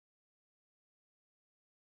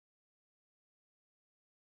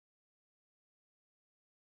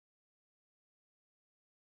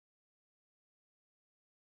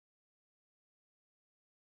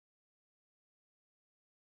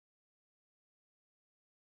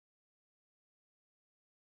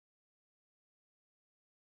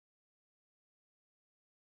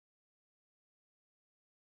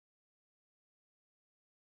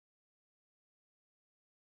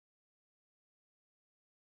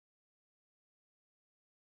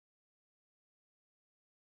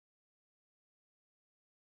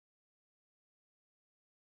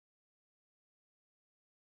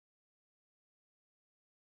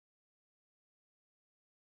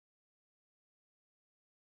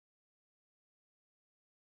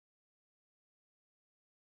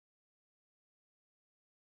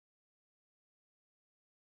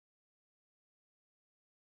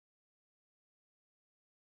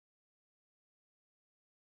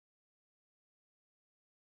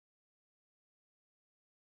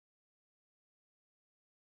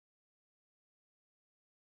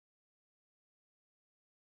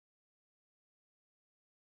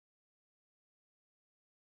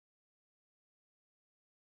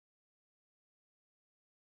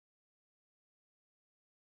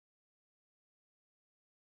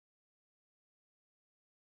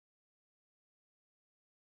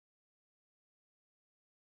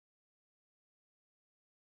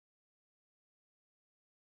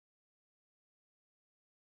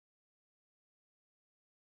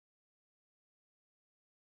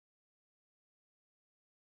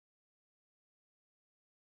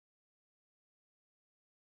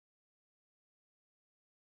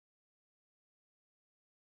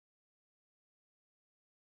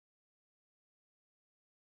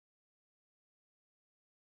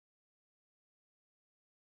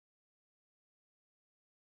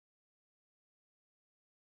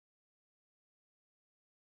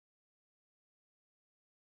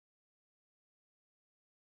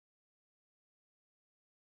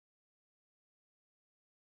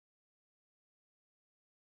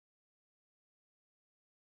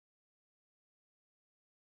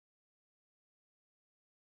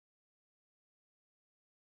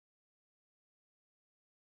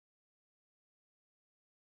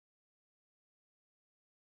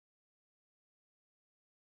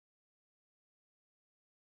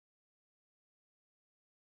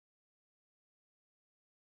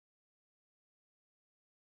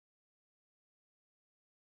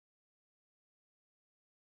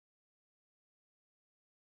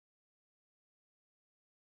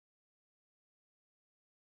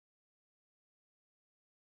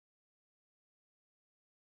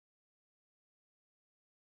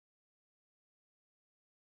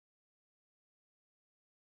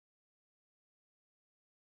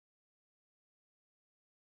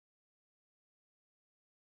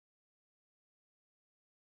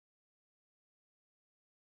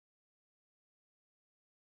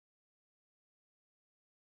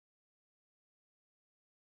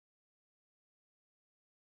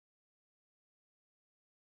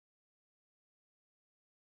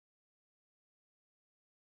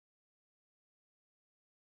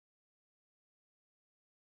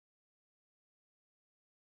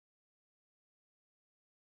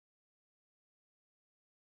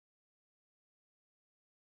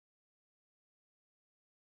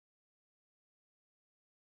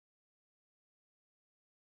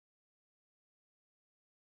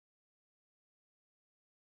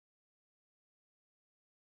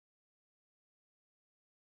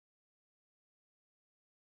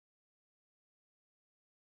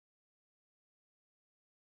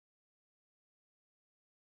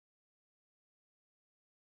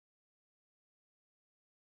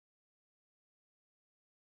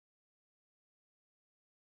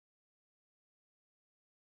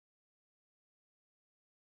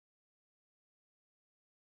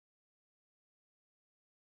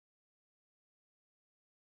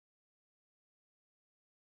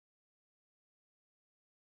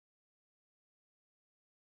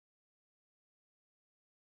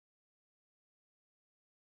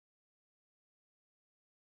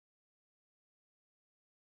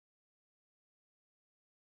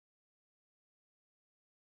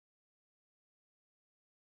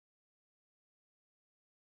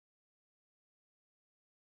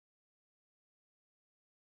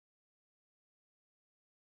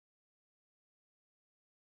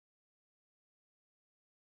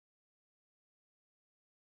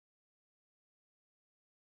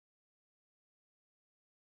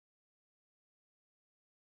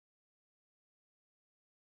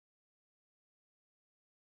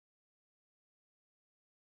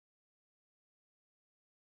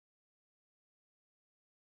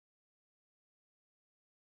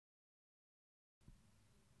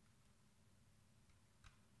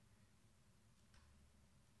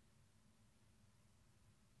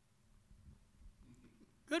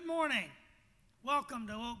Good morning. Welcome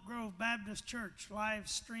to Oak Grove Baptist Church, live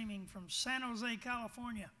streaming from San Jose,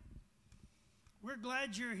 California. We're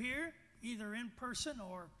glad you're here, either in person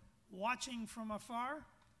or watching from afar.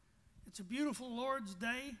 It's a beautiful Lord's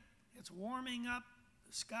Day. It's warming up.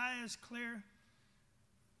 The sky is clear.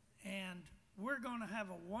 And we're going to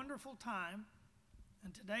have a wonderful time.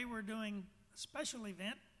 And today we're doing a special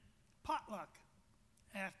event, potluck,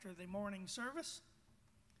 after the morning service.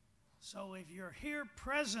 So if you're here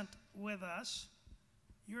present with us,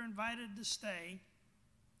 you're invited to stay.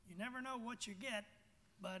 You never know what you get,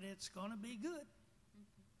 but it's going to be good.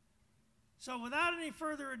 So without any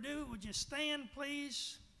further ado, would you stand,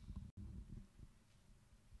 please?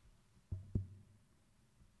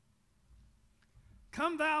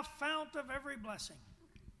 Come thou fount of every blessing.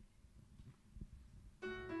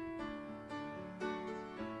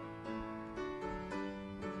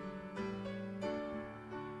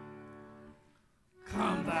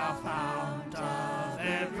 Come thou fount of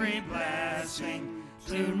every blessing,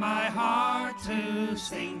 tune my heart to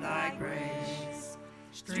sing thy grace.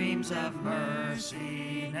 Streams of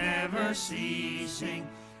mercy never ceasing,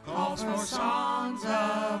 calls for songs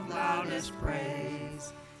of loudest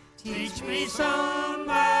praise. Teach me some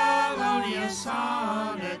melodious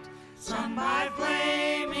sonnet, sung by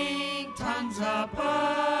flaming tongues above.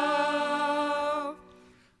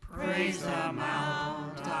 Praise the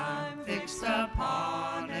mount I'm fixed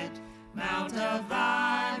upon it, mount of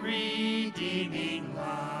thy redeeming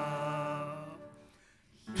love.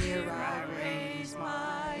 Here I raise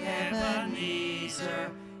my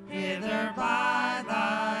Ebenezer, hither by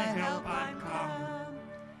thy help I'm come,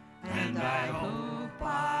 and I hope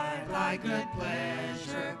by thy good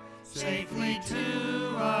pleasure safely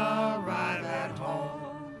to arrive at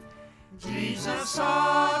home. Jesus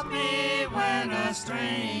sought me when a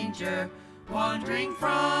stranger, wandering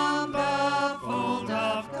from the fold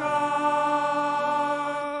of God.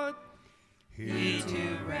 He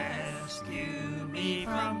to rescue me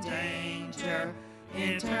from danger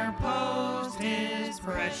interposed his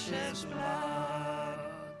precious blood.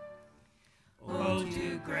 Oh,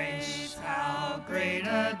 to grace how great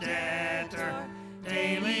a debtor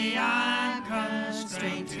daily I'm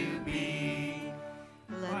constrained to be.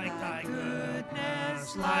 Like thy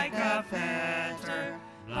goodness, like a fetter,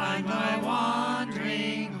 blind my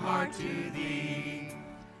wandering heart to thee.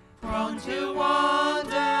 Prone to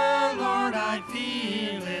wander, Lord, I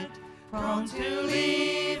feel it, prone to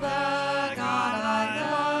leave the God I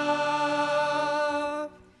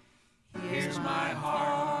love. Here's my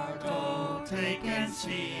heart, oh, take and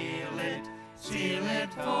seal it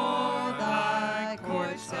for thy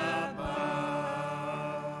courts above.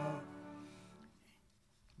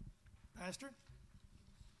 Pastor?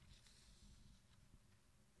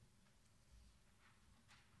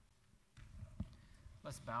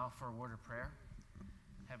 Let's bow for a word of prayer.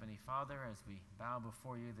 Heavenly Father, as we bow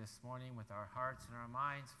before you this morning with our hearts and our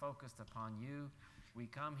minds focused upon you, we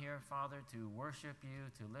come here, Father, to worship you,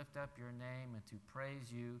 to lift up your name, and to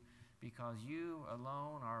praise you, because you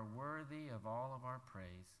alone are worthy of all of our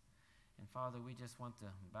praise. And Father, we just want to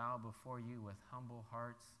bow before you with humble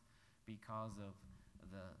hearts because of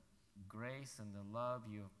the grace and the love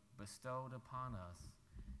you have bestowed upon us.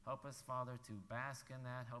 Help us, Father, to bask in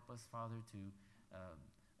that. Help us, Father, to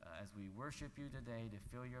as we worship you today, to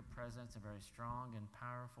feel your presence in a very strong and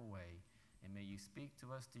powerful way. And may you speak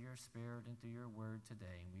to us through your Spirit and through your word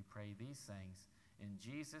today. And we pray these things in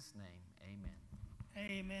Jesus' name. Amen.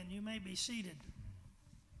 Amen. You may be seated.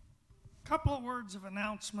 A couple of words of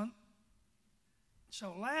announcement.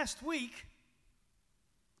 So last week,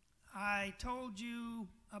 I told you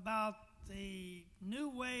about the new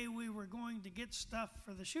way we were going to get stuff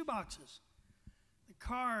for the shoeboxes. The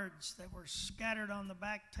cards that were scattered on the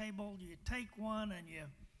back table, you take one and you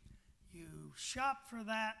shop for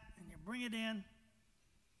that and you bring it in.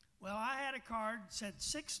 Well, I had a card that said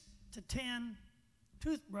 6 to 10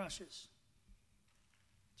 toothbrushes.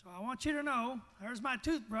 So I want you to know, there's my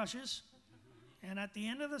toothbrushes. And at the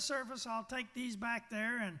end of the service, I'll take these back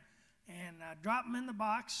there and drop them in the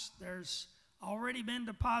box. There's already been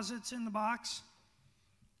deposits in the box.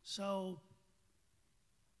 So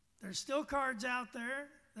there's still cards out there.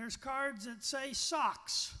 There's cards that say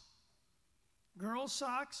socks. Girls'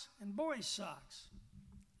 socks and boys' socks.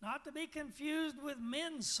 Not to be confused with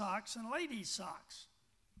men's socks and ladies' socks.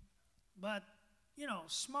 But, you know,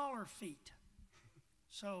 smaller feet.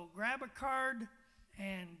 So grab a card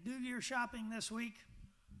and do your shopping this week.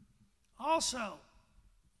 Also,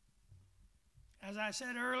 as I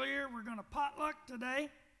said earlier, we're going to potluck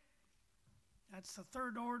today. That's the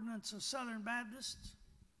third ordinance of Southern Baptists.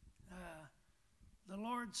 The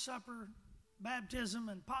Lord's Supper baptism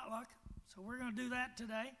and potluck. So we're going to do that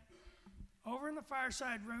today. Over in the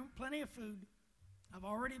fireside room, plenty of food. I've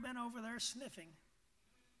already been over there sniffing.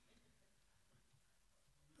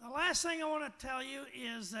 The last thing I want to tell you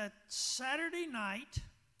is that Saturday night,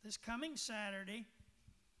 this coming Saturday,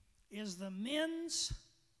 is the men's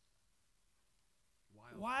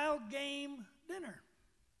wild game dinner.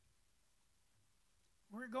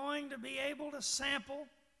 We're going to be able to sample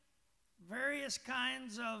various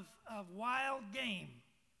kinds of wild game.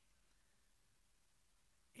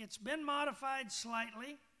 It's been modified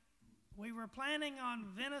slightly. We were planning on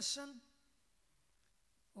venison,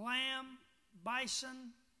 lamb,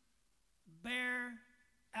 bison, bear,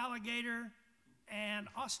 alligator, and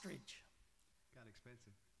ostrich. Got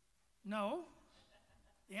expensive. No.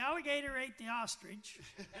 The alligator ate the ostrich,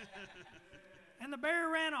 and the bear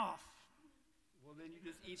ran off. Well, then you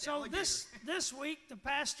just eat the So alligator. this week, the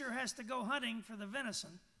pastor has to go hunting for the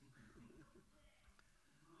venison.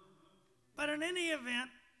 But in any event,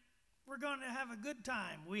 we're going to have a good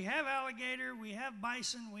time. We have alligator, we have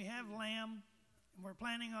bison, we have lamb, and we're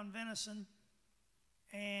planning on venison.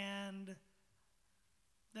 And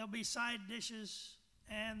there'll be side dishes,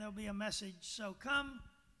 and there'll be a message. So come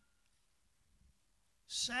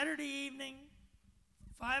Saturday evening,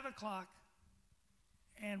 5 o'clock,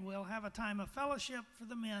 and we'll have a time of fellowship for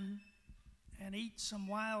the men and eat some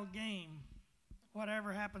wild game,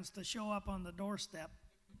 whatever happens to show up on the doorstep.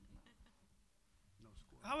 No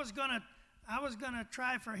squirrel. I was gonna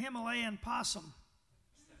try for Himalayan possum,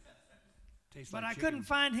 Tastes but like I chicken. couldn't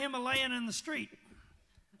find Himalayan in the street.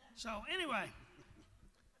 So anyway,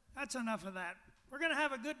 that's enough of that. We're gonna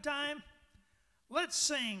have a good time. Let's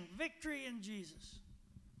sing Victory in Jesus.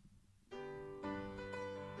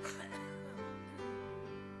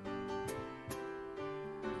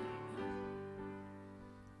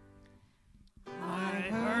 I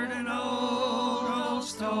heard an old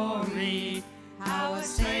story, how a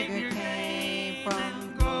Savior came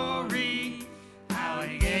from glory, how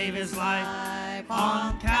he gave his life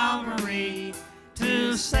on Calvary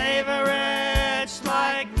to save a wretch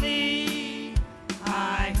like me.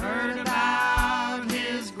 I heard about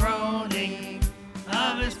his groaning,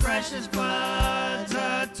 of his precious blood's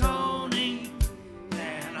atoning.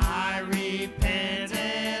 Then I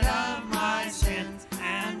repented of my sins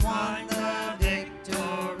and won the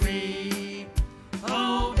victory.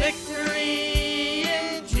 Oh, victory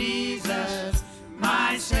in Jesus,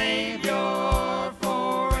 my Savior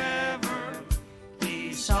forever.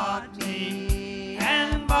 He sought me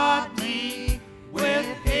and bought me with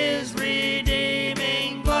his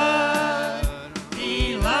redeeming blood.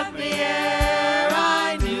 He loved me ere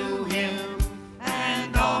I knew him,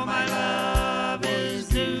 and all my love is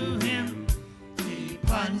due him. He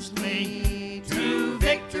plunged me to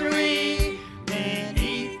victory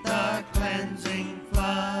beneath the cleansing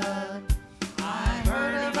flood. I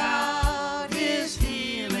heard about his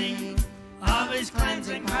healing, of his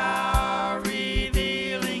cleansing power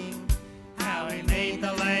revealing, how he made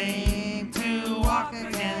the lame to walk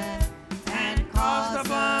again and caused the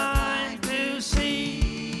blind to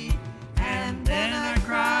see. And then I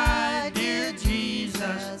cried, dear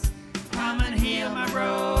Jesus, come and heal my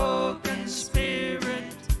broken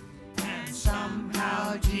spirit. And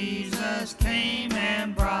somehow Jesus came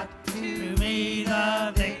and brought to me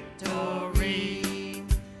the victory.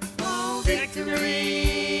 Oh,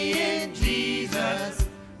 victory in Jesus,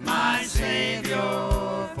 my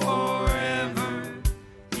Savior forever.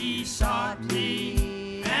 He sought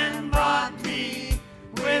me and bought me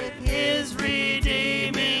with his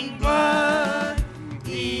redeeming blood.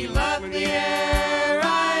 He loved me ere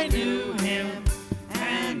I knew him,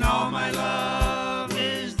 and all my love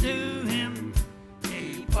is due him.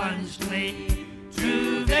 He plunged me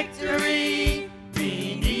to victory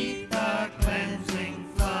beneath the cleansing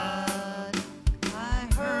flood. I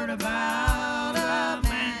heard about a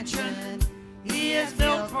mansion he has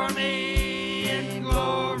built for me in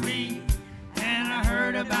glory, and I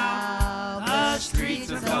heard about the streets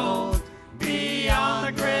of gold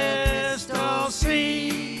beyond the crystal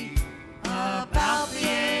sea, about the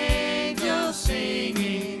angels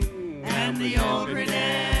singing and the old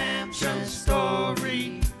redemption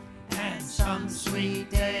story. And some sweet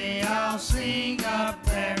day I'll sing up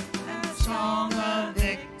there a song of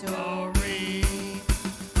victory.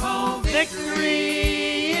 Oh,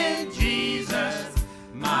 victory in Jesus,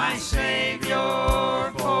 my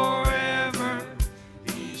Savior forever.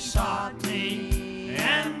 He sought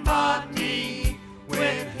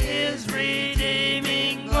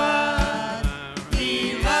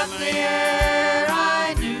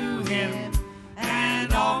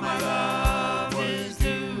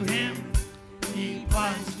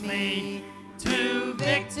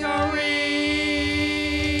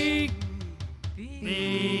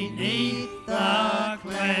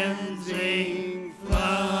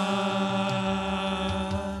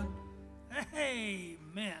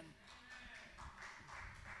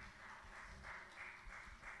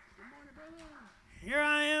here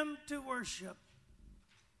I am to worship.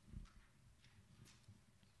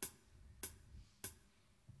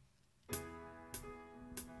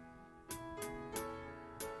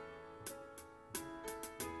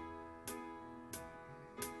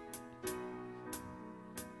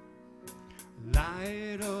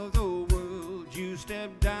 Light of the world, you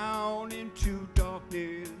step down into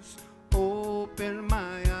darkness. Open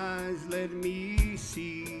my eyes, let me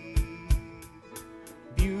see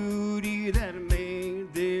beauty that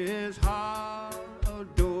made this heart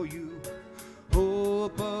adore you.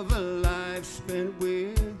 Hope of a life spent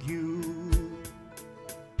with you.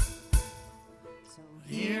 So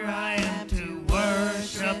Here I am to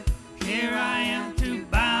worship. Here I am to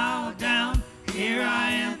bow down. Here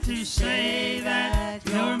I am to say that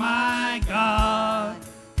you're my God.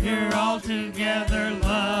 You're altogether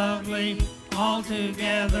lovely,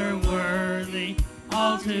 altogether worthy,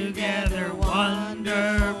 altogether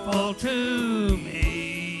wonderful to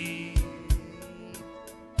me.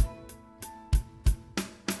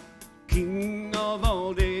 King of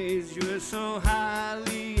all days, you're so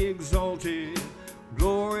highly exalted,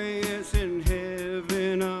 glorious in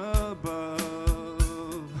heaven above.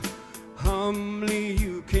 Humbly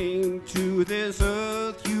you came to this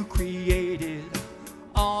earth you created,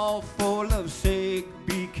 all for love's sake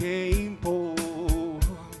became poor.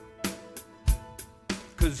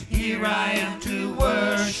 'Cause Here I am to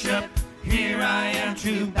worship, here I am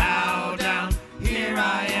to bow down, here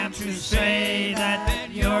I am to say that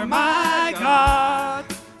you're my God.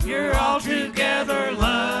 You're altogether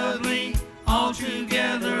lovely,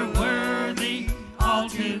 altogether worthy,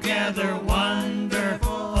 altogether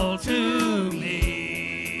wonderful to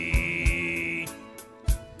me.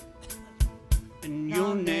 and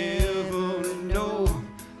you'll never know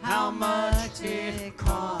how much it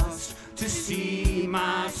costs to see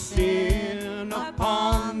my sin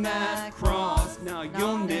upon that cross. Now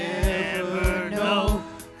you'll never know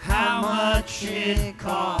how much it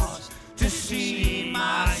costs to see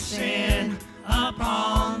my sin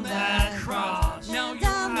upon that cross. Now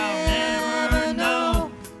you'll never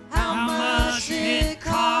know how much it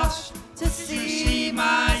costs to see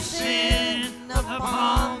my sin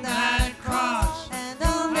upon that cross. and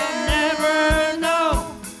I'll Never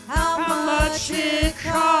know how how much it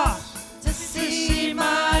costs to see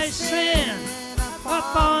my sin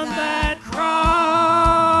upon that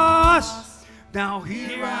cross. Now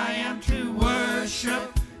Here I am to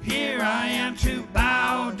worship, here I am to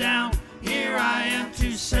bow down, here I am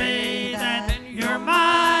to say that you're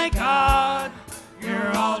my God.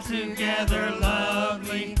 You're altogether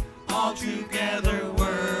lovely, altogether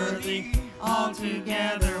worthy,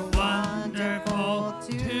 altogether wonderful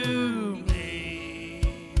to me.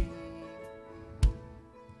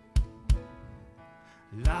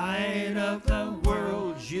 Light of the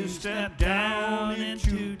world, you step down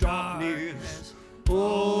into darkness.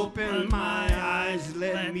 open my eyes,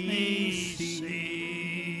 let me see.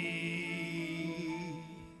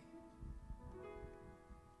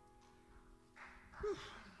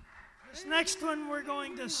 This next one we're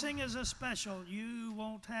going to sing as a special. You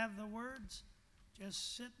won't have the words.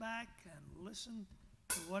 Just sit back and listen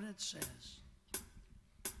to what it says.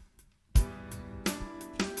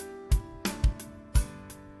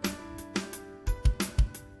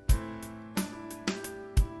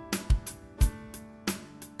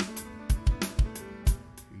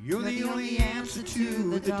 You're the only answer to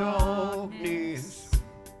the darkness.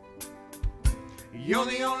 You're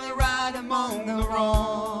the only right among the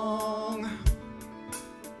wrong.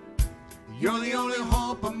 You're the only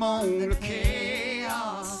hope among the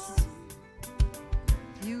chaos.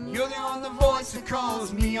 You're the only voice that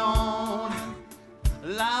calls me on,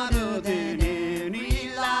 louder than any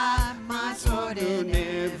lie. My sword in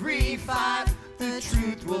every fight, the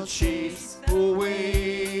truth will chase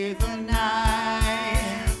away the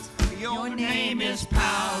night. Your name is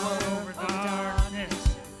power over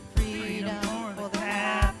darkness, freedom for the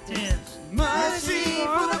captives, Mercy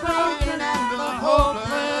for the broken and the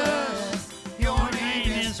hopeless. Your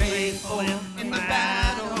name is faithful in the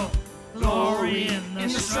battle, glory in the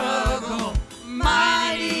struggle,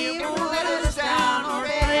 mighty won't let us down or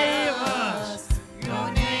fail us.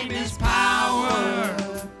 Your name is power.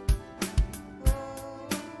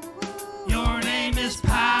 Your name is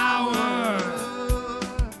power.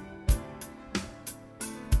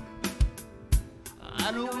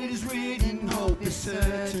 I know it is written, hope is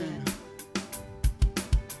certain.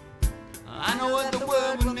 I know what the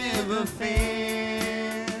word will never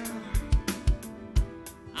fail.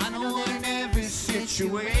 I know that in every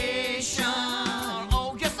situation,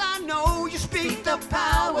 oh yes I know you speak the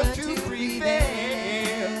power to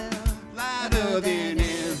prevail. Louder than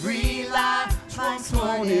every lie, strong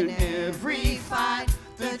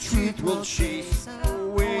will chase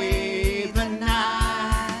away the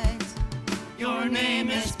night. Your name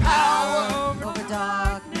is power over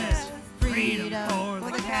darkness, freedom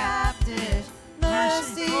for the captive,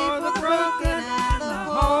 mercy for the broken and the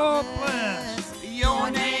hopeless. Your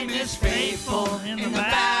name is faithful in the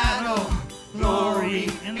battle, glory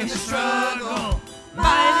in the struggle.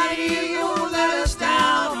 Mighty, you won't let us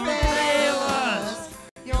down or fail us.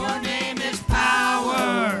 Your name is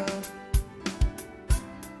power.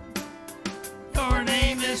 Your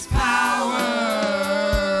name is power.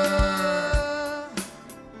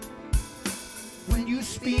 When you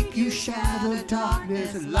speak, you shatter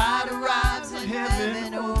darkness. Light arrives and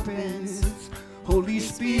heaven opens. Holy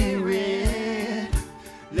Spirit,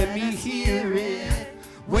 let me hear it.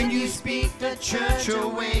 When you speak, the church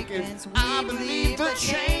awakens. I believe the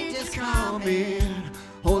change is coming.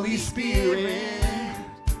 Holy Spirit,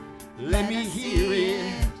 let me hear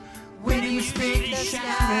it. When you speak, the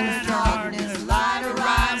shadow darkness, light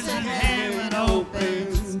arrives and heaven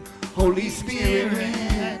opens. Holy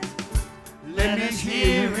Spirit, let me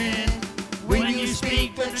hear it. When you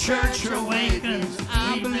speak, the church awakens.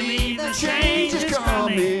 I believe the change is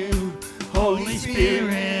coming. Holy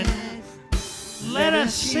Spirit, Let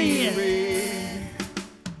us see it.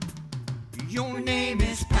 Your name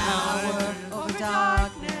is power over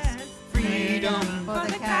darkness, freedom for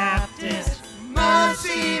the captives,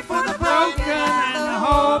 mercy for the broken and the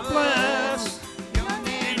hopeless. Your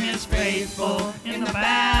name is faithful in the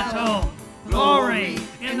battle, glory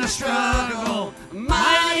in the struggle.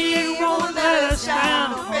 Mighty, you won't let us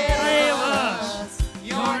down or fail us.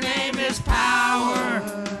 Your name is power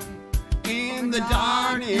in the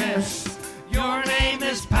darkness. Your name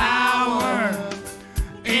is power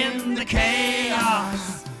in the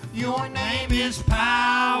chaos. Your name is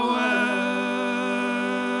power.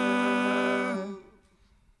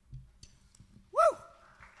 Woo!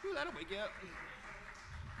 Ooh, that'll wake you up.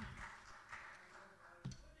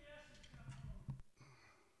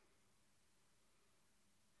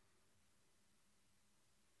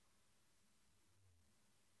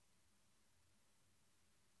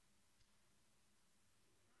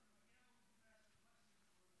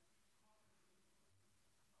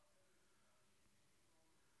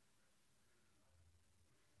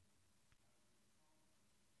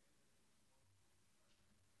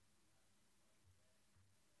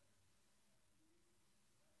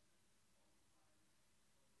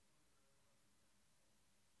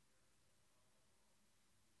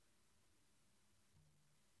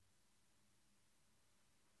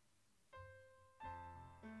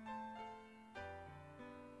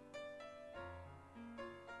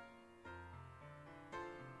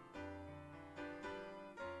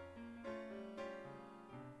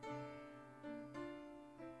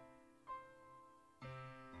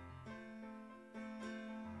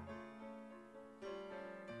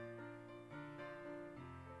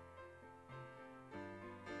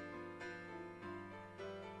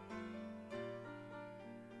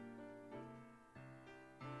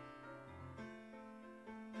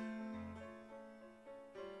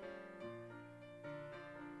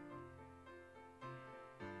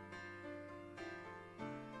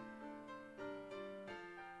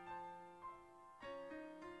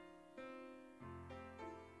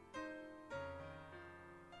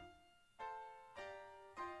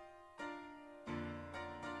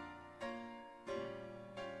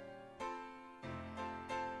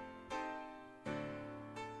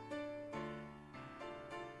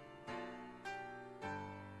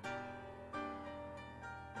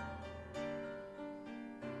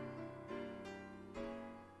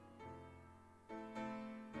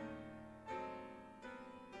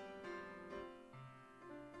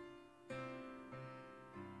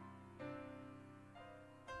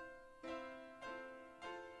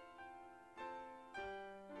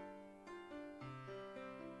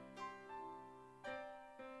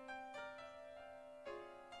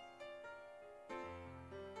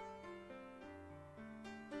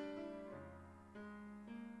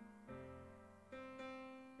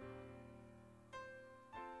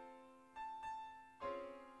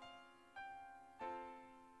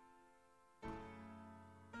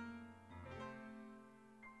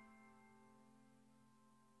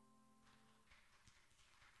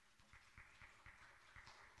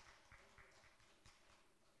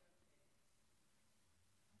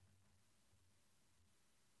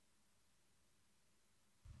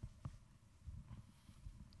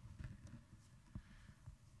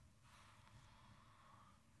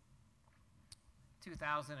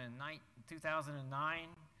 In 2009,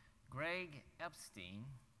 Greg Epstein,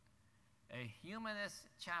 a humanist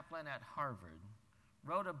chaplain at Harvard,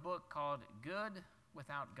 wrote a book called Good,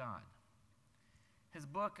 without God. His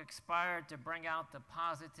book aspired to bring out the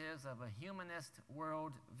positives of a humanist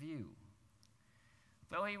world view.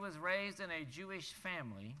 Though he was raised in a Jewish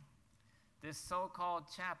family, this so-called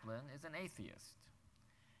chaplain is an atheist.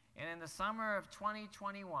 And in the summer of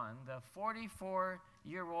 2021, the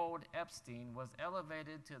 44-year-old Epstein was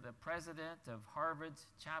elevated to the president of Harvard's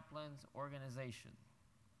Chaplains Organization.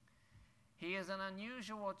 He is an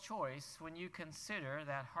unusual choice when you consider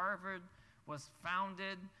that Harvard was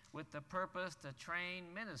founded with the purpose to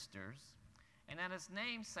train ministers, and that its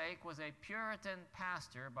namesake was a Puritan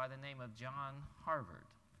pastor by the name of John Harvard.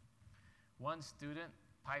 One student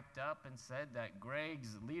piped up and said that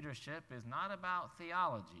Greg's leadership is not about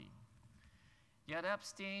theology. Yet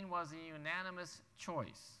Epstein was a unanimous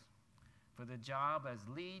choice for the job as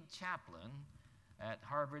lead chaplain at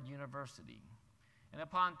Harvard University. And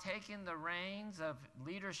upon taking the reins of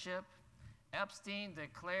leadership, Epstein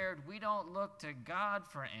declared, "We don't look to God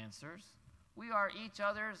for answers. We are each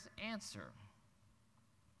other's answer."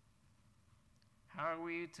 How are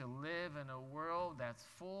we to live in a world that's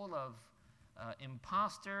full of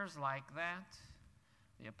imposters like that?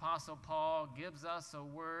 The Apostle Paul gives us a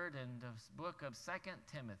word in the book of 2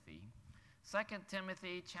 Timothy. 2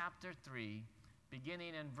 Timothy chapter 3,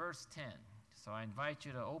 beginning in verse 10. So I invite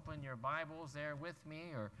you to open your Bibles there with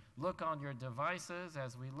me or look on your devices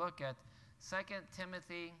as we look at 2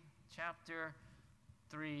 Timothy chapter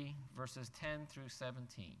 3, verses 10 through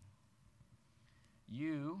 17.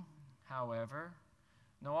 "You, however,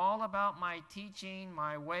 know all about my teaching,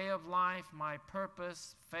 my way of life, my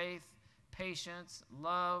purpose, faith, patience,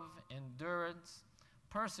 love, endurance,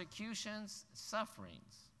 persecutions,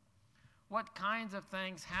 sufferings. What kinds of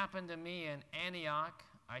things happened to me in Antioch,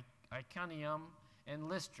 Iconium, and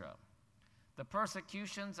Lystra? The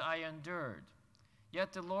persecutions I endured,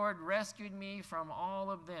 yet the Lord rescued me from all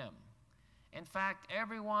of them. In fact,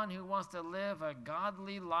 everyone who wants to live a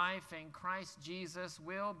godly life in Christ Jesus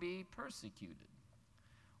will be persecuted.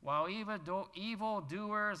 While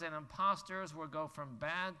evildoers and impostors will go from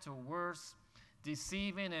bad to worse,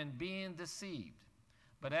 deceiving and being deceived.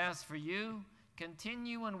 But as for you,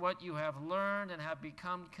 continue in what you have learned and have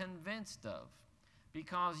become convinced of,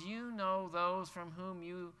 because you know those from whom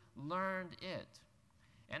you learned it,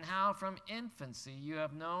 and how from infancy you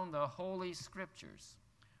have known the Holy Scriptures,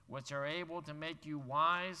 which are able to make you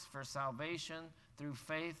wise for salvation through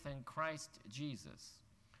faith in Christ Jesus.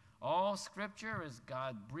 All Scripture is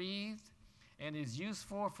God-breathed and is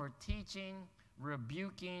useful for teaching,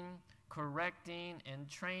 rebuking, correcting, and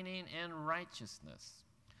training in righteousness,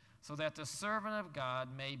 so that the servant of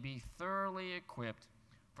God may be thoroughly equipped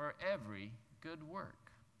for every good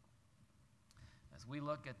work." As we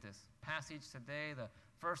look at this passage today, the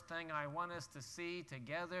first thing I want us to see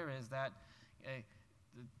together is that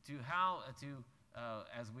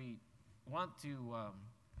as we want to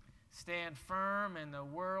stand firm in the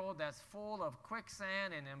world that's full of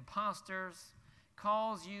quicksand and imposters,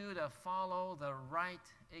 calls you to follow the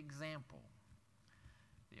right example.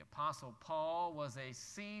 The Apostle Paul was a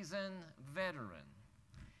seasoned veteran.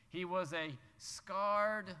 He was a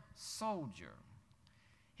scarred soldier.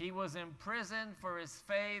 He was imprisoned for his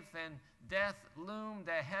faith, and death loomed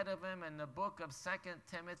ahead of him, and the book of 2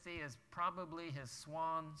 Timothy is probably his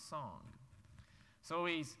swan song. So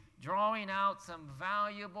he's drawing out some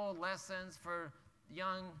valuable lessons for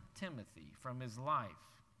young Timothy from his life.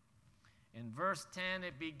 In verse 10,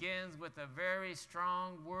 it begins with a very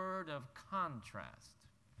strong word of contrast.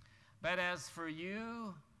 "But as for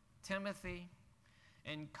you, Timothy,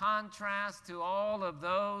 in contrast to all of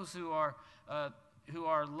those who are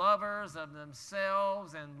lovers of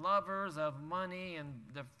themselves and lovers of money,"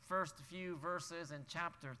 in the first few verses in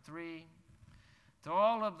chapter 3, "to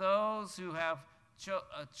all of those who have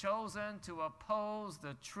chosen to oppose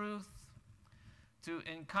the truth,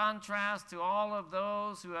 in contrast to all of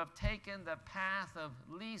those who have taken the path of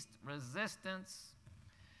least resistance,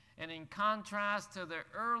 and in contrast to the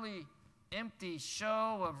early empty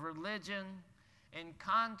show of religion, in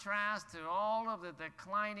contrast to all of the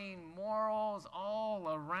declining morals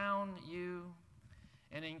all around you,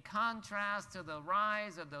 and in contrast to the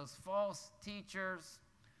rise of those false teachers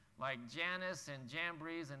like Jannes and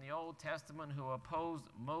Jambres in the Old Testament who opposed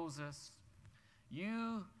Moses,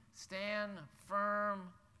 you stand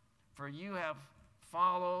firm, for you have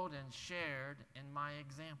followed and shared in my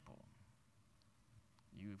example."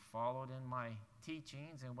 You followed in my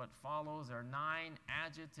teachings, and what follows are 9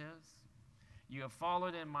 adjectives. You have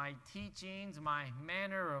followed in my teachings, my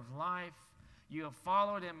manner of life. You have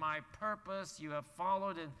followed in my purpose. You have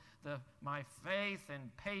followed in my faith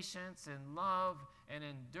and patience and love and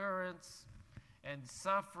endurance. and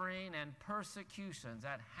suffering and persecutions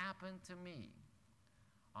that happened to me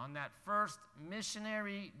on that first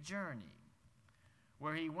missionary journey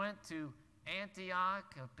where he went to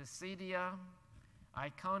Antioch of Pisidia,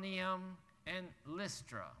 Iconium, and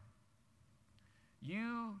Lystra.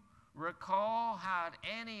 You recall how at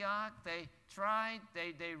Antioch they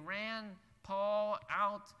ran Paul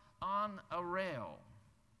out on a rail.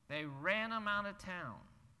 They ran him out of town.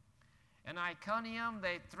 In Iconium,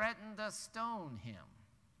 they threatened to stone him.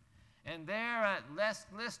 And there at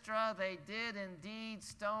Lystra, they did indeed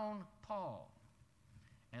stone Paul.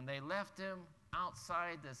 And they left him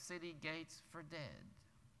outside the city gates for dead.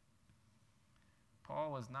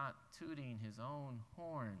 Paul was not tooting his own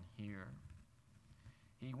horn here.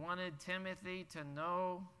 He wanted Timothy to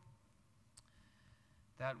know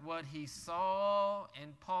that what he saw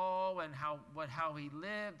in Paul and how he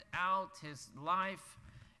lived out his life,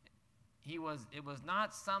 it was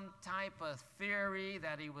not some type of theory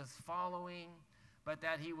that he was following, but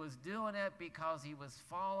that he was doing it because he was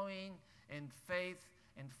following in faith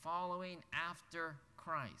and following after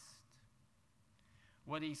Christ.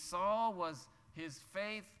 What he saw was his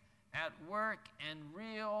faith at work in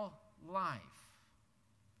real life.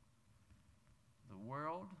 The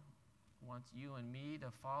world wants you and me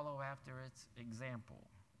to follow after its example.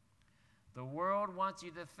 The world wants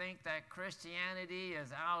you to think that Christianity is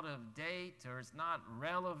out of date or it's not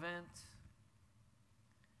relevant.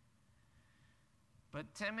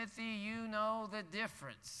 But Timothy, you know the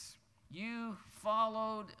difference. You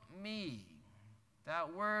followed me.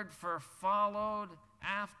 That word for followed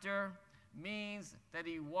after means that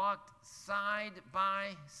he walked side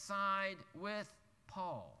by side with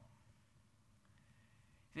Paul.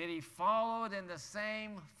 That he followed in the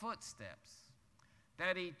same footsteps.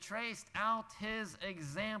 That he traced out his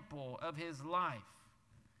example of his life.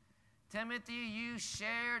 Timothy, you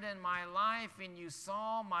shared in my life and you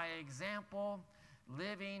saw my example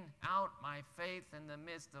living out my faith in the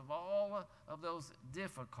midst of all of those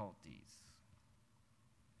difficulties.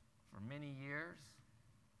 For many years,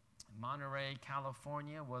 Monterey,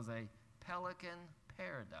 California was a pelican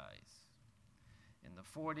paradise. In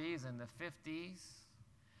the 40s and the 50s,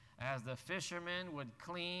 as the fishermen would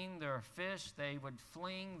clean their fish, they would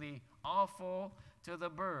fling the offal to the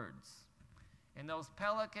birds. And those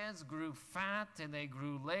pelicans grew fat and they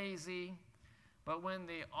grew lazy. But when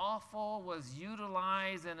the offal was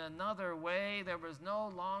utilized in another way, there was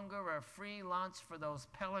no longer a free lunch for those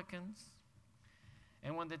pelicans.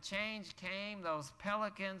 And when the change came, those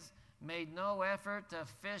pelicans made no effort to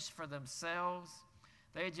fish for themselves.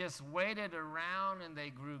 They just waited around and they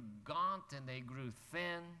grew gaunt and they grew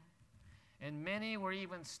thin. And many were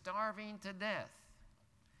even starving to death.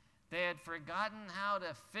 They had forgotten how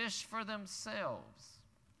to fish for themselves.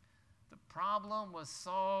 The problem was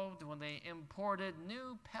solved when they imported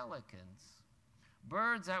new pelicans,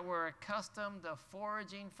 birds that were accustomed to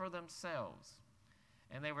foraging for themselves.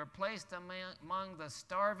 And they were placed among the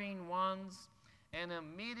starving ones, and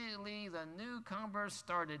immediately the newcomers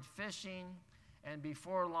started fishing, and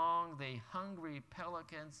before long the hungry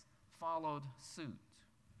pelicans followed suit.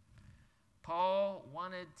 Paul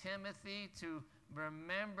wanted Timothy to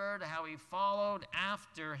remember how he followed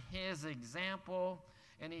after his example,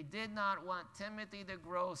 and he did not want Timothy to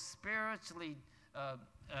grow spiritually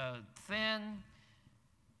thin.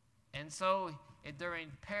 And so during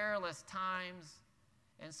perilous times,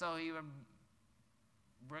 and so he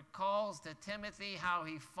recalls to Timothy how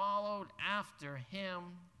he followed after him.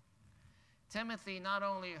 Timothy not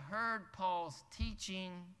only heard Paul's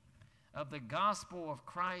teaching of the gospel of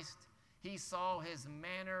Christ, he saw his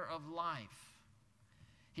manner of life.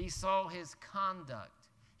 He saw his conduct.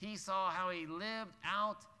 He saw how he lived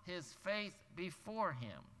out his faith before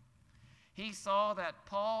him. He saw that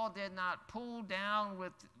Paul did not pull down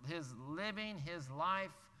with his living his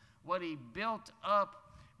life what he built up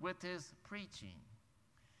with his preaching.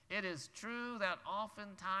 It is true that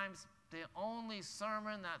oftentimes the only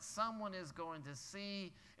sermon that someone is going to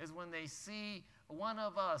see is when they see one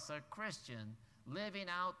of us, a Christian, living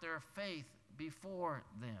out their faith before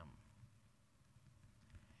them.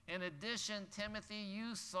 In addition, Timothy,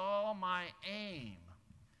 you saw my aim.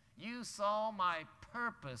 You saw my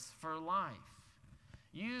purpose for life.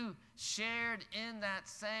 You shared in that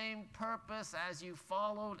same purpose as you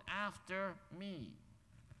followed after me.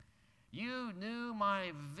 You knew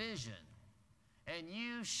my vision, and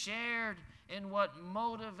you shared in what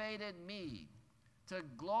motivated me to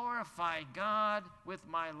glorify God with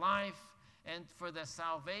my life and for the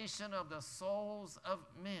salvation of the souls of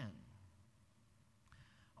men.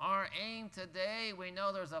 Our aim today, we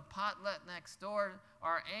know there's a potluck next door.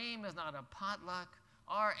 Our aim is not a potluck.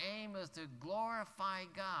 Our aim is to glorify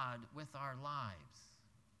God with our lives.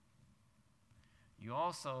 You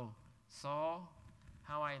also saw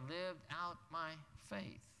how I lived out my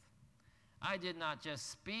faith. I did not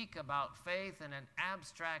just speak about faith in an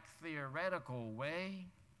abstract, theoretical way.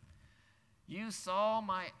 You saw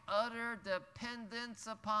my utter dependence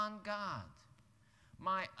upon God,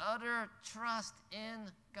 my utter trust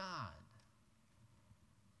in God.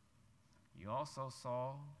 You also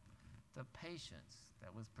saw the patience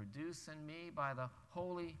that was produced in me by the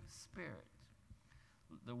Holy Spirit.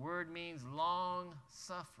 The word means long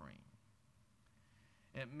suffering.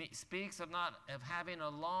 It speaks of having a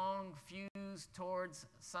long fuse towards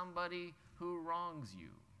somebody who wrongs you.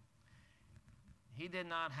 He did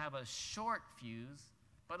not have a short fuse,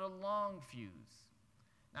 but a long fuse.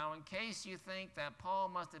 Now, in case you think that Paul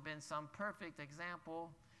must have been some perfect example,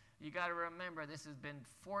 you got to remember this has been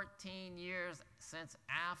 14 years since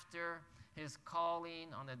after his calling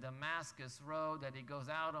on the Damascus road that he goes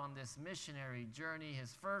out on this missionary journey,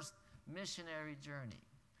 his first missionary journey.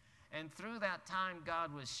 And through that time,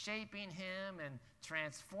 God was shaping him and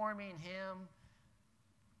transforming him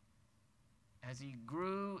as he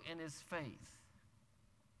grew in his faith.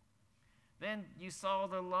 Then you saw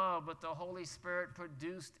the love that the Holy Spirit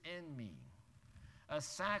produced in me, a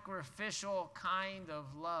sacrificial kind of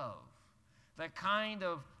love, the kind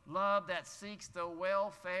of love that seeks the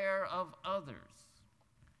welfare of others.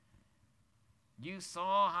 You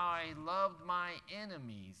saw how I loved my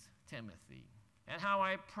enemies, Timothy, and how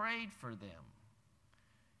I prayed for them.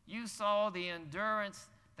 You saw the endurance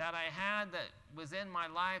that I had that was in my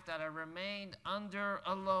life, that I remained under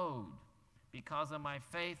a load because of my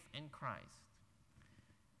faith in Christ.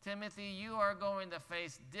 Timothy, you are going to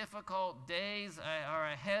face difficult days are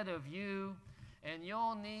ahead of you, and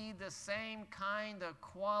you'll need the same kind of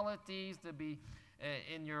qualities to be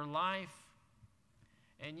in your life,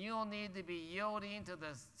 and you'll need to be yielding to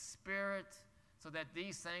the Spirit so that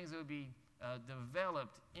these things will be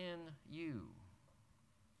developed in you.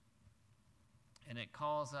 And it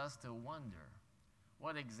calls us to wonder,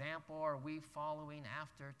 what example are we following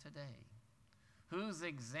after today? Whose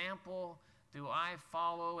example do I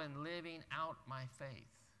follow in living out my faith?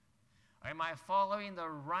 Am I following the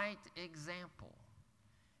right example?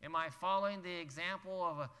 Am I following the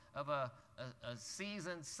example of a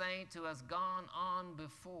seasoned saint who has gone on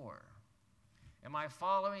before? Am I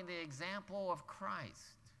following the example of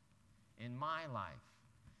Christ in my life?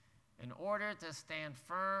 In order to stand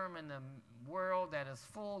firm in the world that is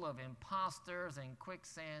full of imposters and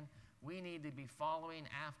quicksand, we need to be following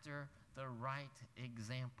after the right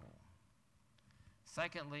example.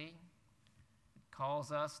 Secondly, it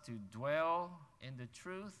calls us to dwell in the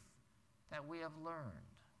truth that we have learned.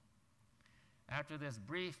 After this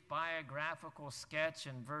brief biographical sketch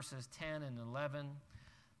in verses 10 and 11,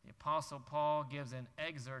 the Apostle Paul gives an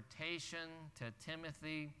exhortation to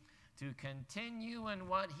Timothy to continue in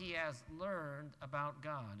what he has learned about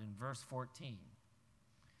God in verse 14.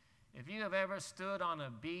 If you have ever stood on a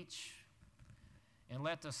beach and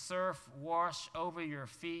let the surf wash over your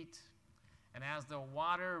feet, and as the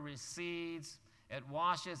water recedes, it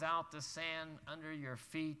washes out the sand under your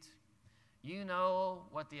feet, you know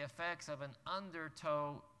what the effects of an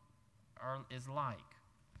undertow is like.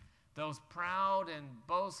 Those proud and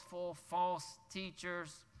boastful false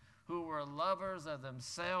teachers who were lovers of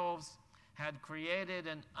themselves had created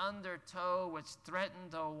an undertow which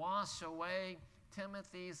threatened to wash away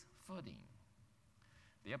Timothy's footing.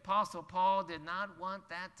 The Apostle Paul did not want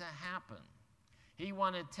that to happen. He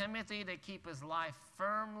wanted Timothy to keep his life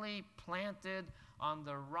firmly planted on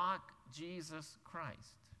the rock, Jesus Christ.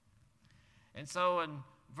 And so in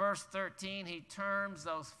verse 13, he terms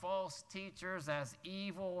those false teachers as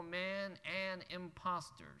evil men and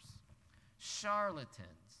impostors, charlatans.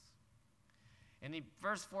 And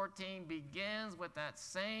verse 14 begins with that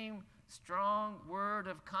same strong word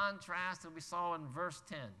of contrast that we saw in verse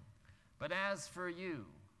 10. But as for you,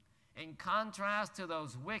 in contrast to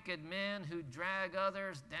those wicked men who drag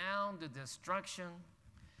others down to destruction,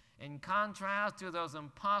 in contrast to those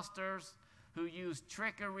impostors who use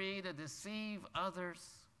trickery to deceive others,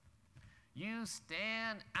 you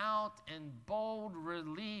stand out in bold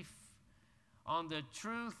relief on the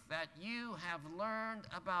truth that you have learned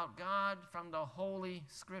about God from the Holy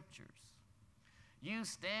Scriptures. You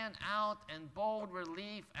stand out in bold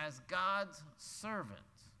relief as God's servant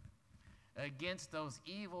against those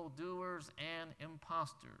evildoers and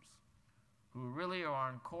impostors who really are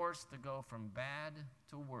on course to go from bad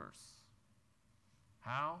to worse.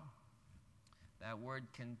 How? That word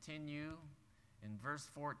continue in verse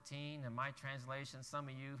 14. In my translation, some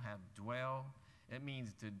of you have dwell. It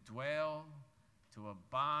means to dwell, to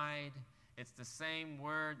abide. It's the same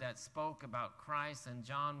word that spoke about Christ in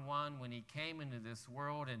John 1 when he came into this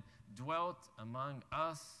world and dwelt among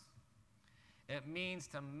us. It means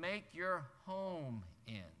to make your home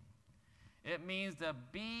in. It means to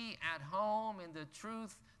be at home in the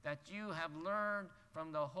truth that you have learned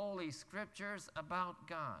from the Holy Scriptures about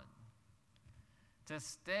God. To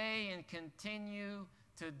stay and continue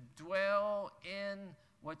to dwell in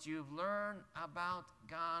what you've learned about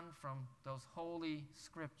God from those Holy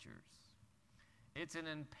Scriptures. It's an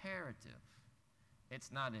imperative.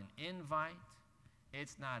 It's not an invite.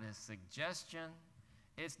 It's not a suggestion.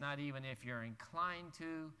 It's not even if you're inclined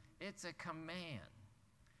to. It's a command.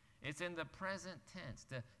 It's in the present tense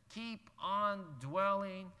to keep on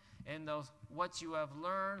dwelling in those what you have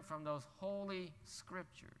learned from those Holy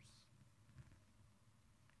Scriptures.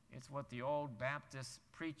 It's what the old Baptist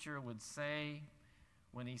preacher would say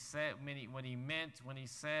when he said, when he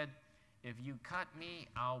said, "If you cut me,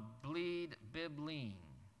 I'll bleed bibline."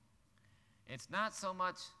 It's not so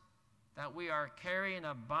much that we are carrying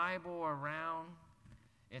a Bible around.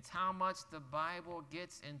 It's how much the Bible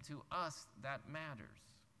gets into us that matters.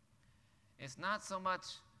 It's not so much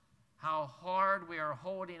how hard we are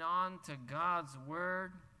holding on to God's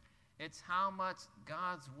Word. It's how much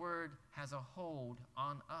God's Word has a hold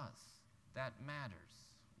on us that matters.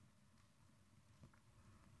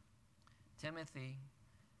 Timothy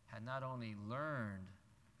had not only learned,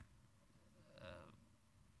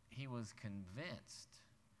 he was convinced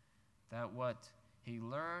that what he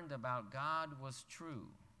learned about God was true.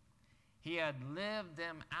 He had lived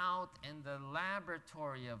them out in the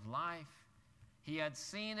laboratory of life. He had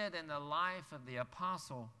seen it in the life of the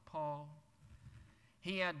Apostle Paul.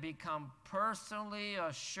 He had become personally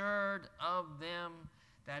assured of them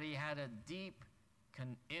that he had a deep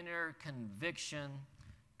inner conviction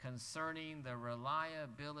concerning the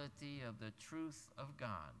reliability of the truth of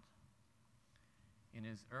God. In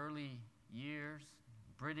his early years,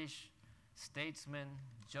 British statesman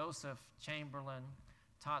Joseph Chamberlain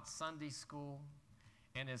taught Sunday school,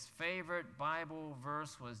 and his favorite Bible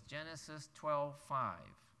verse was Genesis 12:5.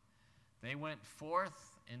 They went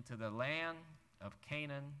forth into the land of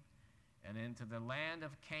Canaan, and into the land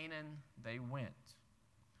of Canaan they went.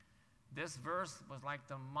 This verse was like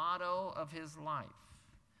the motto of his life,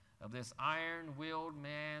 of this iron-willed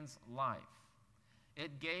man's life.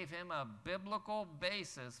 It gave him a biblical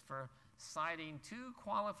basis for citing two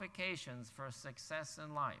qualifications for success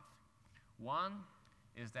in life. One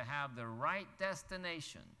is to have the right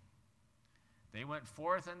destination. They went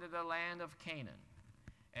forth into the land of Canaan.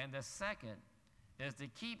 And the second is to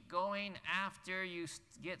keep going after you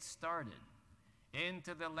get started.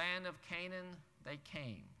 Into the land of Canaan they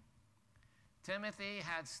came. Timothy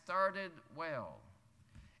had started well,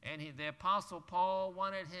 and the Apostle Paul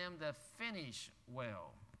wanted him to finish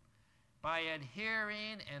well by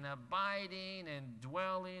adhering and abiding and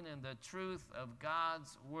dwelling in the truth of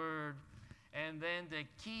God's Word, and then to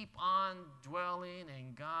keep on dwelling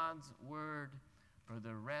in God's Word for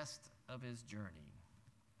the rest of his journey.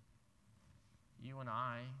 You and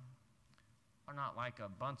I are not like a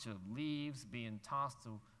bunch of leaves being tossed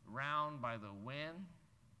around by the wind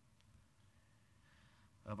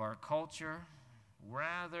of our culture.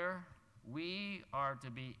 Rather, we are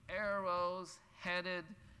to be arrows headed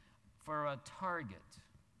for a target.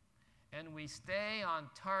 And we stay on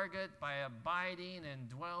target by abiding and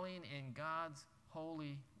dwelling in God's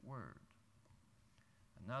holy word.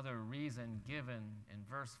 Another reason given in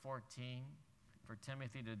verse 14 for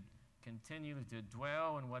Timothy to continue to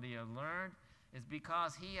dwell in what he had learned is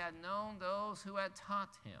because he had known those who had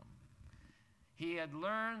taught him. He had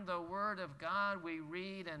learned the word of God. We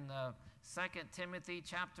read in 2 Timothy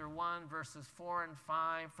chapter 1, verses 4 and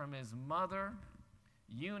 5 from his mother,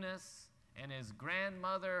 Eunice, and his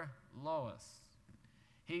grandmother, Lois.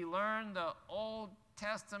 He learned the Old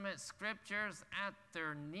Testament scriptures at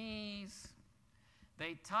their knees.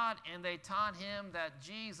 They taught him that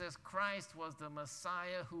Jesus Christ was the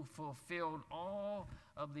Messiah who fulfilled all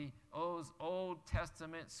of those Old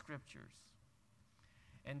Testament scriptures.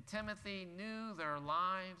 And Timothy knew their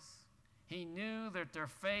lives. He knew that their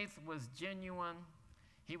faith was genuine.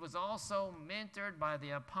 He was also mentored by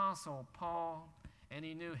the Apostle Paul, and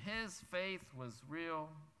he knew his faith was real.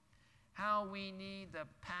 How we need to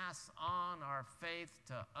pass on our faith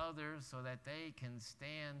to others so that they can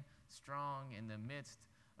stand strong in the midst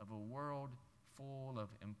of a world full of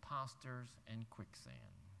imposters and quicksand.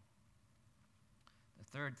 The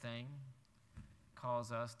third thing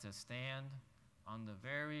calls us to stand on the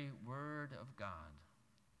very word of God.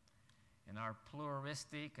 In our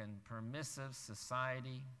pluralistic and permissive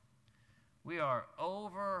society, we are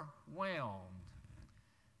overwhelmed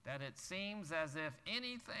that it seems as if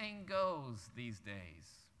anything goes these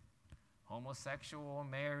days. Homosexual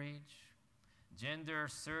marriage, gender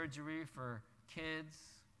surgery for kids,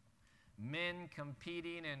 men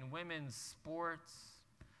competing in women's sports,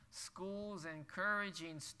 schools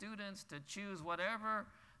encouraging students to choose whatever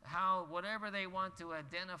they want to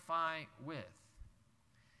identify with.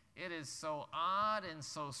 It is so odd and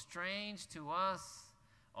so strange to us,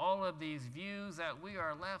 all of these views, that we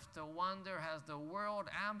are left to wonder, has the world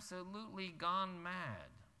absolutely gone mad?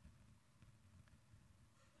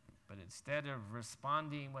 But instead of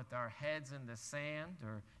responding with our heads in the sand,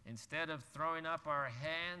 or instead of throwing up our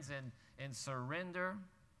hands in surrender,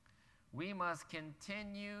 we must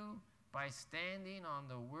continue by standing on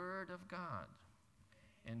the Word of God.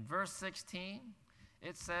 In verse 16,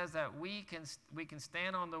 it says that we can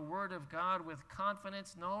stand on the Word of God with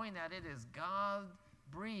confidence, knowing that it is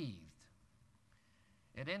God-breathed.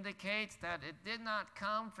 It indicates that it did not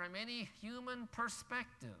come from any human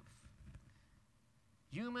perspective.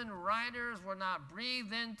 Human writers were not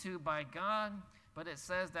breathed into by God, but it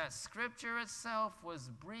says that Scripture itself was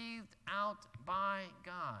breathed out by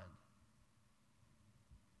God.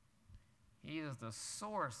 He is the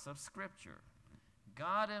source of Scripture.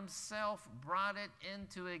 God Himself brought it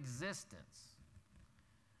into existence.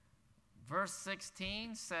 Verse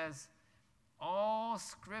 16 says, all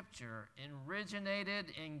Scripture originated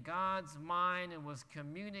in God's mind and was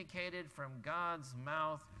communicated from God's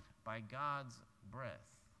mouth by God's breath.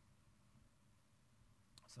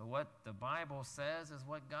 So what the Bible says is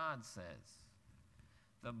what God says.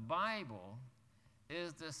 The Bible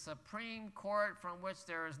is the supreme court from which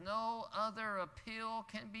there is no other appeal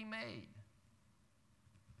can be made.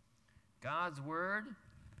 God's Word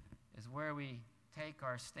is where we take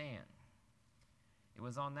our stand. It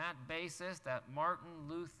was on that basis that Martin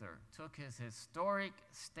Luther took his historic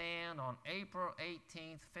stand on April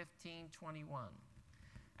 18th, 1521,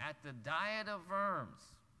 at the Diet of Worms,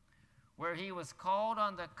 where he was called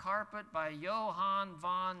on the carpet by Johann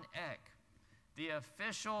von Eck, the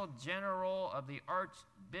official general of the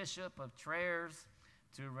Archbishop of Triers,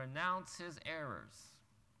 to renounce his errors.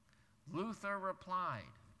 Luther replied,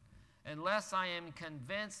 unless I am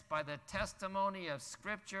convinced by the testimony of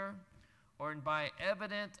Scripture or by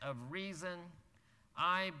evidence of reason,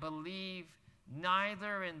 I believe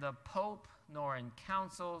neither in the Pope nor in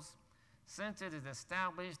councils, since it is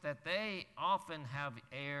established that they often have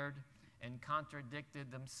erred and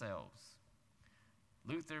contradicted themselves.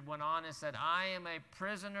 Luther went on and said, I am a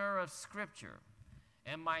prisoner of Scripture,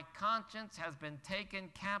 and my conscience has been taken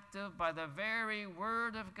captive by the very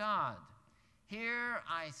Word of God. Here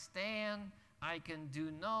I stand, I can do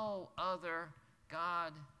no other.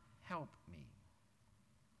 God help me.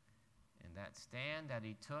 And that stand that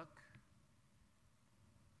he took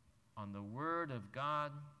on the Word of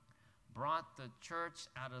God brought the church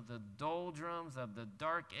out of the doldrums of the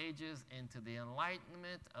Dark Ages into the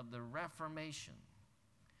enlightenment of the Reformation.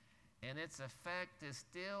 And its effect is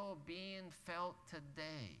still being felt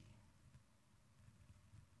today.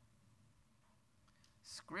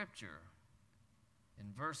 Scripture, in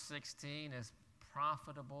verse 16, is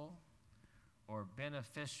profitable or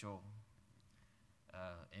beneficial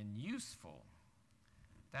and useful.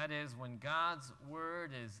 That is, when God's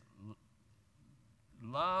Word is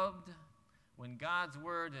loved, when God's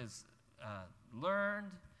Word is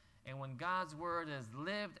learned, and when God's Word is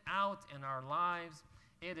lived out in our lives,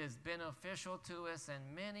 it is beneficial to us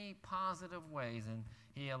in many positive ways. And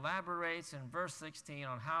he elaborates in verse 16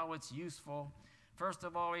 on how it's useful. First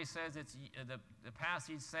of all, he says the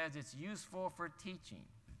passage says it's useful for teaching.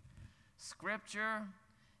 Scripture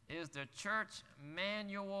is the church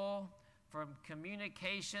manual for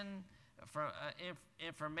communication, for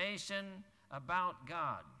information about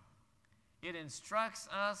God. It instructs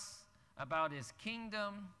us about His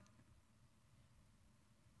kingdom,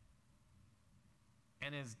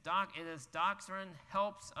 and His doctrine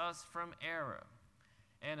helps us from error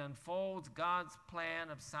and unfolds God's plan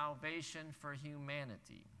of salvation for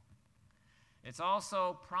humanity. It's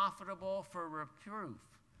also profitable for reproof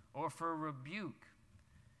or for rebuke.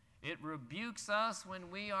 It rebukes us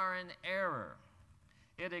when we are in error.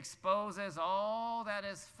 It exposes all that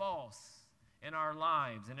is false in our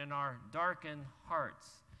lives and in our darkened hearts.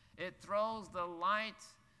 It throws the light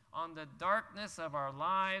on the darkness of our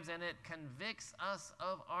lives, and it convicts us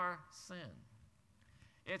of our sin.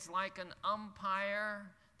 It's like an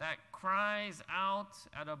umpire that cries out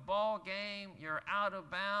at a ball game, you're out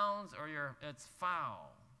of bounds, or it's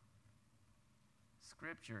foul.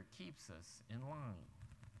 Scripture keeps us in line.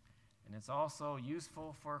 And it's also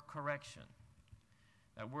useful for correction.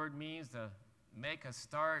 That word means to make a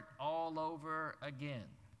start all over again.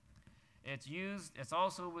 It's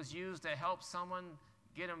also was used to help someone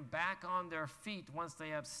get them back on their feet once they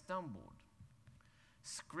have stumbled.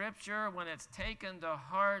 Scripture, when it's taken to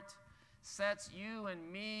heart, sets you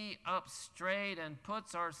and me up straight and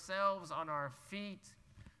puts ourselves on our feet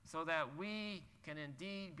so that we can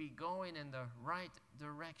indeed be going in the right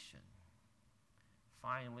direction.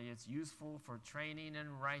 Finally, it's useful for training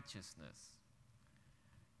in righteousness.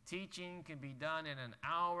 Teaching can be done in an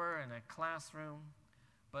hour in a classroom,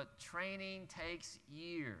 but training takes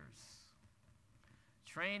years.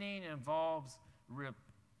 Training involves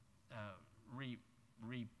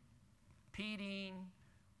repeating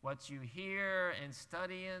what you hear and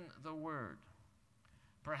studying the Word.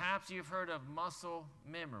 Perhaps you've heard of muscle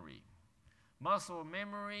memory. Muscle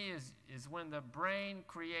memory is when the brain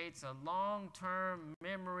creates a long-term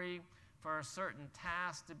memory for a certain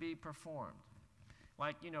task to be performed.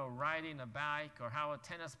 Like, riding a bike, or how a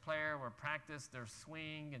tennis player will practice their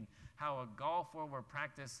swing, and how a golfer will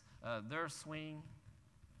practice their swing.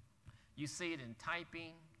 You see it in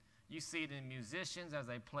typing. You see it in musicians as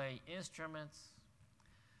they play instruments.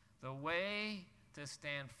 The way to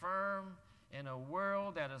stand firm in a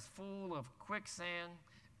world that is full of quicksand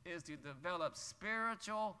is to develop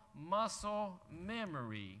spiritual muscle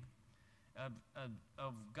memory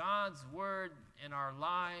of God's Word in our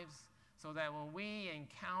lives, so that when we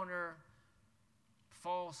encounter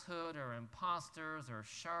falsehood or imposters or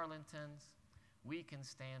charlatans, we can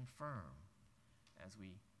stand firm as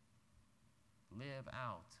we live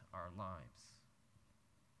out our lives.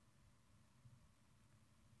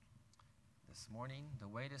 This morning, the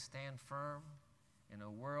way to stand firm in a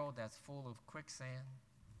world that's full of quicksand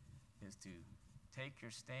is to take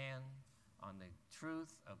your stand on the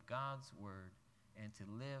truth of God's Word and to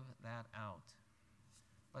live that out.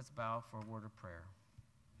 Let's bow for a word of prayer.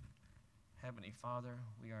 Heavenly Father,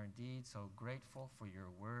 we are indeed so grateful for your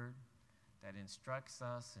Word that instructs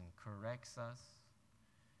us and corrects us.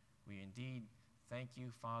 We indeed thank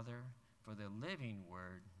you, Father, for the living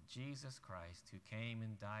Word, Jesus Christ, who came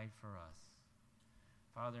and died for us.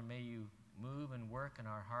 Father, may you move and work in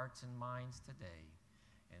our hearts and minds today.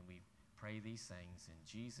 And we pray these things in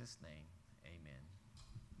Jesus' name. Amen.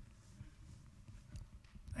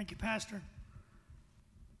 Thank you, Pastor.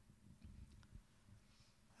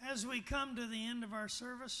 As we come to the end of our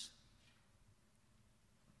service,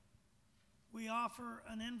 we offer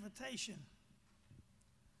an invitation.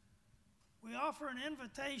 We offer an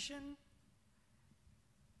invitation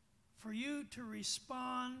for you to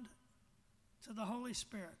respond to the Holy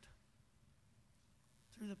Spirit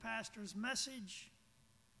through the pastor's message,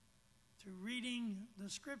 through reading the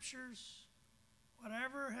Scriptures,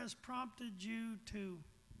 whatever has prompted you to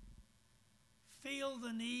feel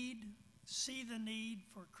the need, see the need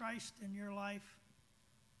for Christ in your life.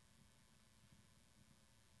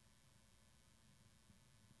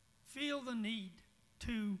 Feel the need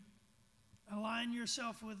to align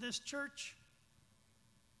yourself with this church.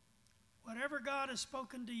 Whatever God has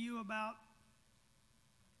spoken to you about,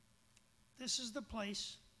 this is the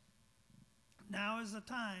place. Now is the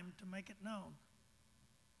time to make it known.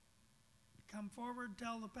 Come forward,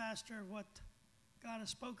 tell the pastor what God has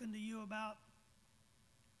spoken to you about.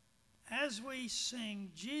 As we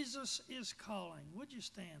sing, Jesus is Calling. Would you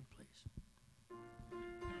stand, please?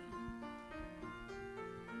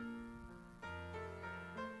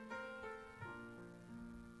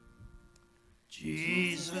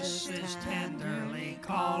 Jesus is tenderly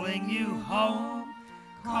calling you home,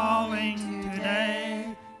 calling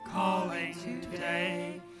today, calling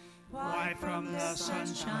today. Why from the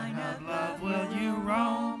sunshine of love will you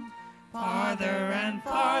roam, farther and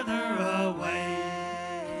farther away?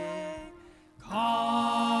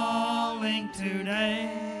 Calling today,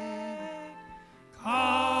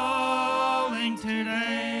 calling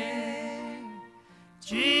today.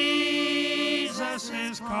 Jesus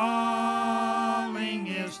is calling,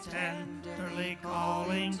 is tenderly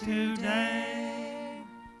calling today.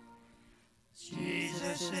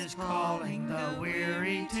 Jesus is calling the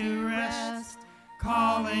weary to rest,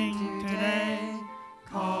 calling today,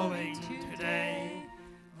 calling today.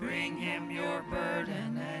 Bring him your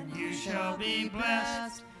burden and you shall be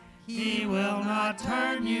blessed. He will not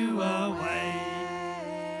turn you away.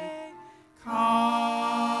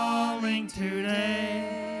 Calling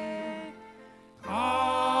today,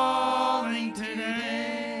 calling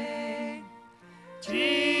today.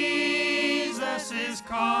 Jesus is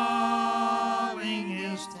calling,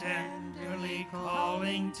 is tenderly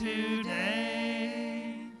calling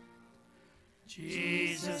today.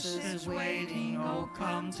 Jesus is waiting, oh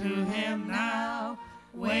come to him now.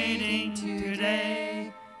 Waiting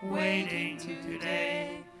today, waiting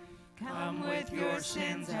today. Come with your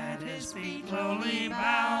sins at his feet, lowly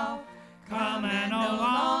bow. Come and no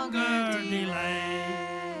longer delay.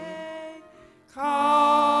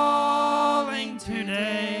 Calling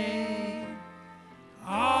today,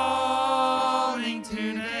 calling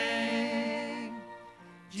today.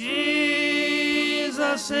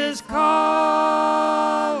 Jesus is calling,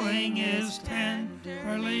 is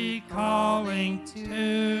tenderly calling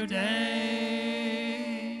today.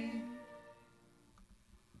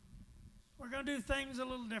 We're going to do things a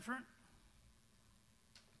little different.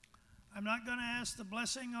 I'm not going to ask the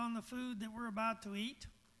blessing on the food that we're about to eat.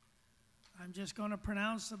 I'm just going to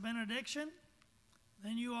pronounce the benediction.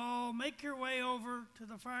 Then you all make your way over to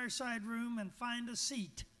the fireside room and find a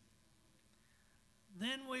seat.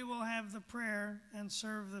 Then we will have the prayer and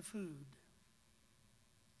serve the food.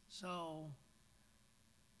 So,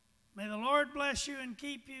 may the Lord bless you and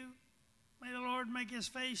keep you. May the Lord make his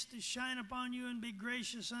face to shine upon you and be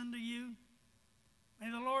gracious unto you. May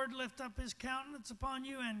the Lord lift up his countenance upon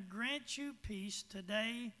you and grant you peace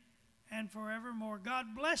today and forevermore.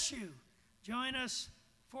 God bless you. Join us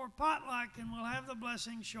for potluck and we'll have the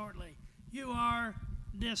blessing shortly. You are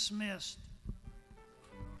dismissed.